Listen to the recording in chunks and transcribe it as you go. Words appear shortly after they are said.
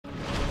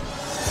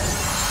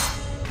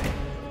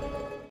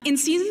In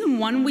season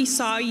 1, we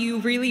saw you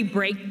really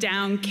break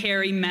down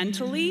Carrie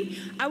mentally.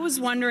 I was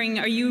wondering,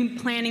 are you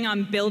planning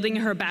on building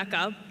her back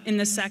up in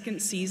the second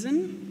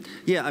season?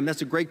 Yeah, I mean,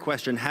 that's a great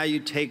question. How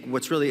you take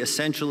what's really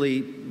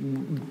essentially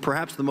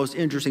perhaps the most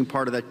interesting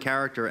part of that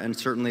character, and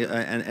certainly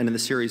and in the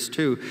series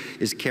too,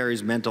 is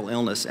Carrie's mental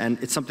illness.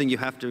 And it's something you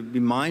have to be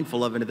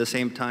mindful of and at the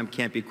same time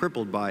can't be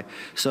crippled by.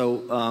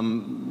 So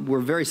we're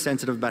very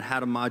sensitive about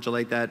how to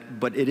modulate that,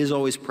 but it is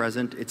always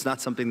present. It's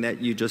not something that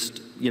you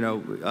just,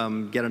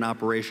 get an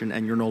operation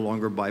and you're no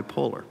longer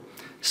bipolar.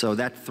 So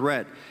that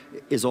threat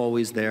is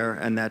always there,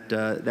 and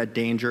that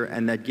danger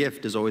and that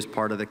gift is always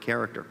part of the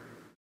character.